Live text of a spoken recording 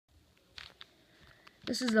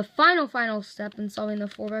This is the final step in solving the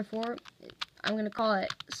 4x4. I'm going to call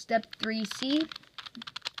it step 3C,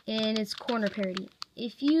 and it's corner parity.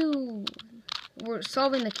 If you were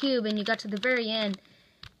solving the cube and you got to the very end,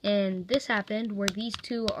 and this happened, where these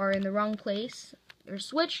two are in the wrong place, they're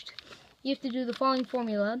switched, you have to do the following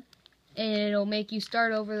formula, and it'll make you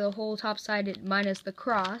start over the whole top side minus the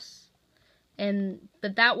cross,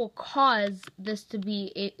 but that will cause this to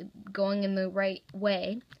be going in the right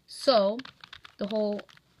way, so the whole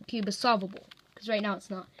cube is solvable, because right now it's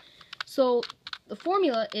not. So the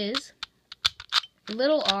formula is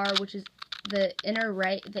little r, which is the inner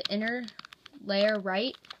layer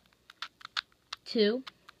right, 2.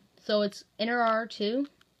 So it's inner R2,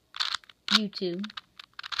 U2,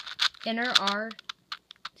 inner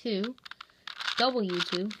R2,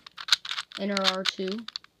 W2, inner R2,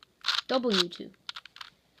 W2.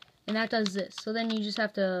 And that does this. So then you just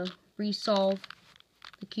have to resolve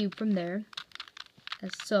the cube from there,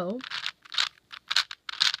 as so.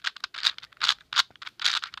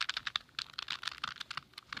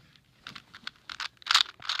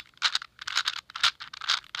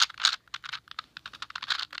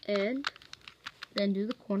 And then do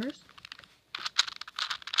the corners.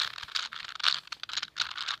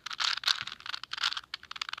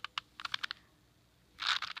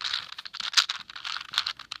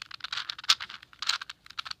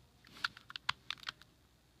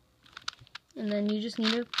 And then you just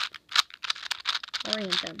need to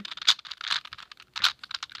orient them.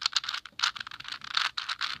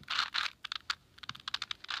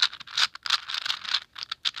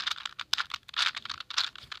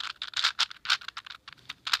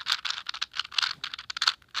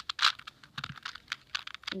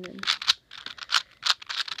 And then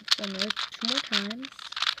done there 2 more times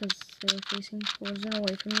because they're facing towards and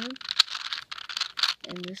away from you.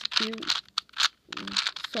 And this cube is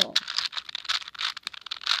solved.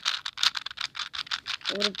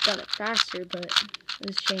 I would have done it faster, but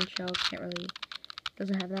this chain shell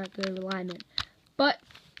doesn't have that good of alignment. But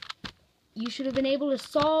you should have been able to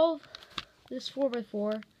solve this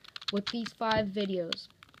 4x4 with these 5 videos.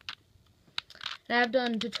 And I've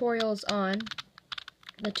done tutorials on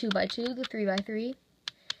the 2x2, the 3x3,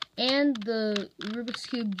 and the Rubik's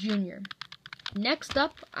Cube Junior. Next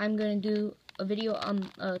up, I'm going to do a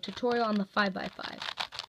tutorial on the 5x5.